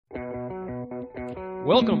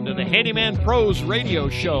Welcome to the Handyman Pros Radio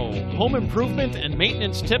Show. Home improvement and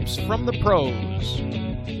maintenance tips from the pros.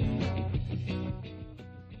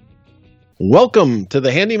 Welcome to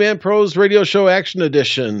the Handyman Pros Radio Show Action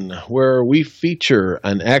Edition, where we feature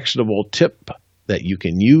an actionable tip that you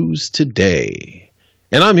can use today.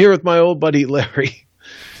 And I'm here with my old buddy, Larry.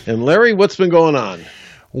 And Larry, what's been going on?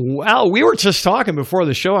 Well, we were just talking before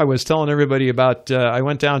the show. I was telling everybody about, I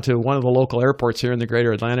went down to one of the local airports here in the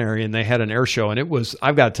greater Atlanta area, and they had an air show, and it was,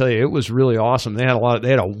 I've got to tell you, it was really awesome. They had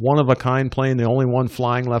a one-of-a-kind plane, the only one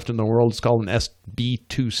flying left in the world. It's called an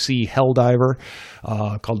SB-2C Helldiver,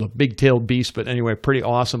 called the Big-Tailed Beast, but anyway, pretty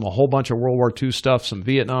awesome. A whole bunch of World War II stuff, some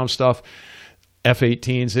Vietnam stuff.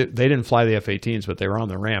 F-18s, they didn't fly the F-18s, but they were on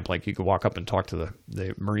the ramp. Like, you could walk up and talk to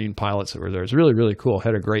the Marine pilots that were there. It's really, really cool.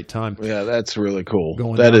 Had a great time. Yeah, that's really cool.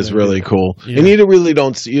 That is really cool. Yeah. And you don't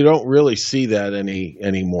really see that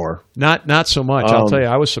anymore. Not so much. I'll tell you,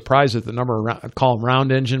 I was surprised at the number of call them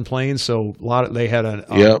round engine planes. So they had an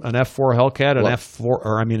F-4 Hellcat, an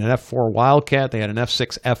F-4 Wildcat. They had an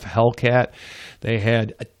F-6F Hellcat. They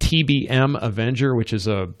had a TBM Avenger, which is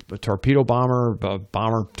a torpedo bomber,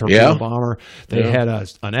 torpedo bomber. They had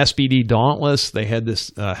an SBD Dauntless. They had this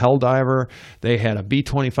Helldiver. They had a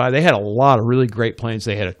B-25. They had a lot of really great planes.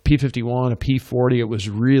 They had a P-51, a P-40. It was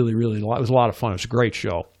really, really, it was a lot of fun. It was a great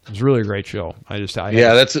show. It was really a great show.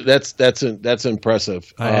 That's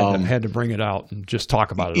impressive. I had to bring it out and just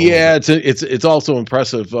talk about it. It's also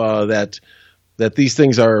impressive that these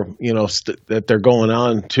things are, that they're going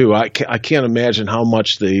on too. I can't imagine how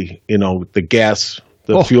much the gas,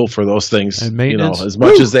 fuel for those things, and maintenance, as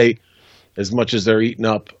much as they're eating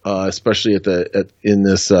up, especially in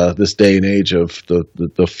this day and age of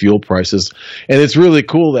the fuel prices. And it's really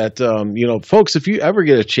cool that folks, if you ever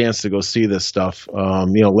get a chance to go see this stuff,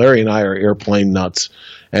 Larry and I are airplane nuts,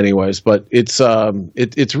 anyways. But it's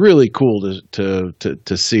really cool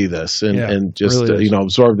to see this and just really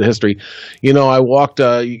absorb the history. I walked.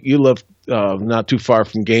 You live not too far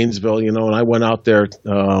from Gainesville, and I went out there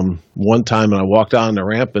one time, and I walked on the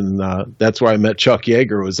ramp, and that's where I met Chuck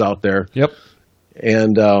Yeager, who was out there. Yep.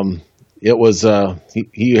 And it was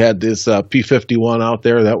he had this P-51 out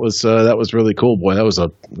there. That was really cool. Boy, that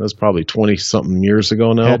was probably 20-something years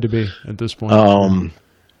ago now. Had to be at this point.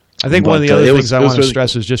 I think one of the other things I want to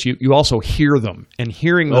stress is just you also hear them, and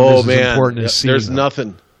hearing them is as important as seeing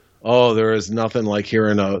them. There is nothing like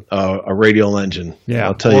hearing a radial engine. Yeah,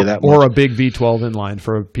 I'll tell you that. Or a big V12 inline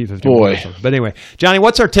for a P-51. Boy. But anyway, Johnny,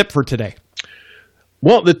 what's our tip for today?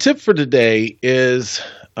 Well, the tip for today is,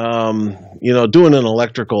 doing an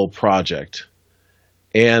electrical project.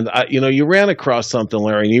 And, you ran across something,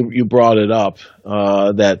 Larry, and you brought it up,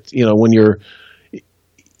 that, when you're,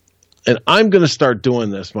 and I'm going to start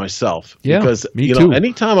doing this myself. Yeah, because, me too.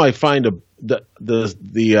 Anytime I find a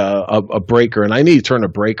breaker and I need to turn a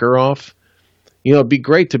breaker off, it'd be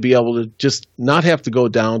great to be able to just not have to go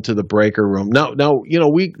down to the breaker room. Now,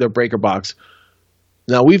 the breaker box.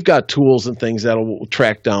 Now we've got tools and things that'll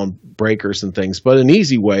track down breakers and things, but an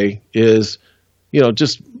easy way is,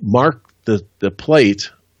 just mark the plate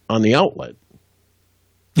on the outlet.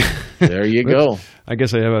 There you go. I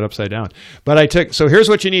guess I have it upside down. But so here's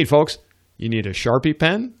what you need, folks. You need a Sharpie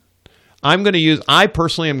pen. I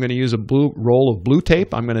personally am going to use a roll of blue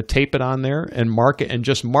tape. I'm going to tape it on there and mark it, and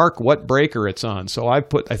just mark what breaker it's on. So I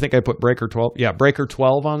think I put breaker 12. Yeah, breaker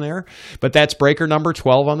 12 on there, but that's breaker number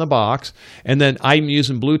 12 on the box. And then I'm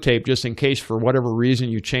using blue tape just in case for whatever reason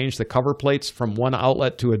you change the cover plates from one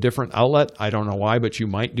outlet to a different outlet. I don't know why, but you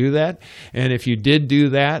might do that. And if you did do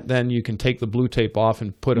that, then you can take the blue tape off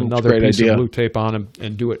and put another piece of blue tape on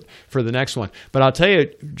and do it for the next one. But I'll tell you,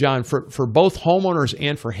 John, for both homeowners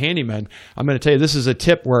and for handymen, I'm going to tell you, this is a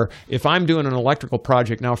tip where if I'm doing an electrical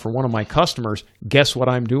project now for one of my customers, guess what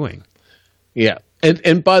I'm doing? Yeah.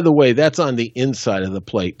 And by the way, that's on the inside of the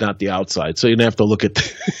plate, not the outside. So you don't have to look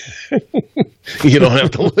at you don't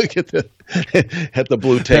have to look at the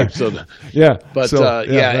blue tape. So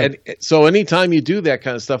and so anytime you do that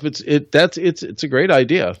kind of stuff, it's a great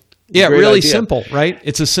idea. Yeah, really simple, right?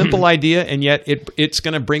 It's a simple idea, and yet it's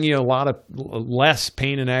going to bring you a lot of less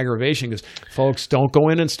pain and aggravation because, folks, don't go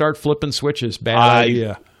in and start flipping switches. Bad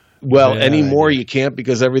idea. Well, anymore you can't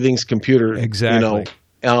because everything's computer. Exactly.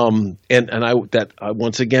 Once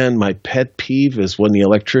again, my pet peeve is when the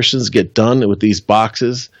electricians get done with these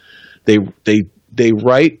boxes, they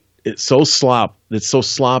write it's so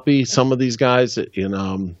sloppy. Some of these guys, I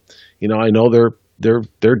know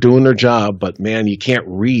they're doing their job, but man, you can't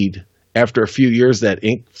read. After a few years, that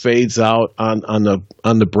ink fades out on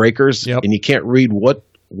the breakers, and you can't read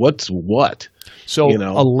what's what. So you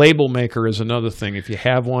know. a label maker is another thing. If you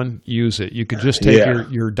have one, use it. You could just take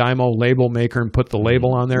your Dymo label maker and put the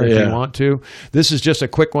label on there if you want to. This is just a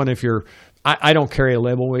quick one if you're I don't carry a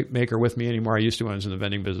label maker with me anymore. I used to when I was in the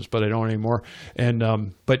vending business, but I don't anymore.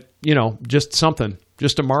 And but you know, just something,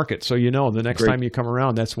 just to mark it, so you know the next time you come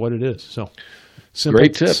around, that's what it is. So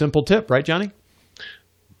simple tip, right, Johnny?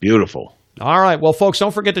 Beautiful. All right. Well, folks,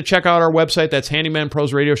 don't forget to check out our website. That's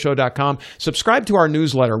handymanprosradioshow.com. Subscribe to our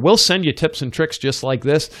newsletter. We'll send you tips and tricks just like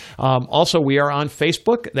this. Also, we are on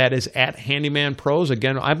Facebook. That is at Handyman Pros.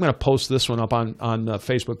 Again, I'm going to post this one up on the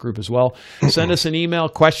Facebook group as well. Send us an email,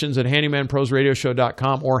 questions at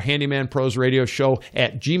handymanprosradioshow.com or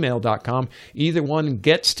handymanprosradioshow@gmail.com. Either one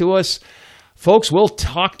gets to us. Folks, we'll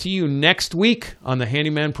talk to you next week on the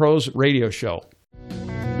Handyman Pros Radio Show.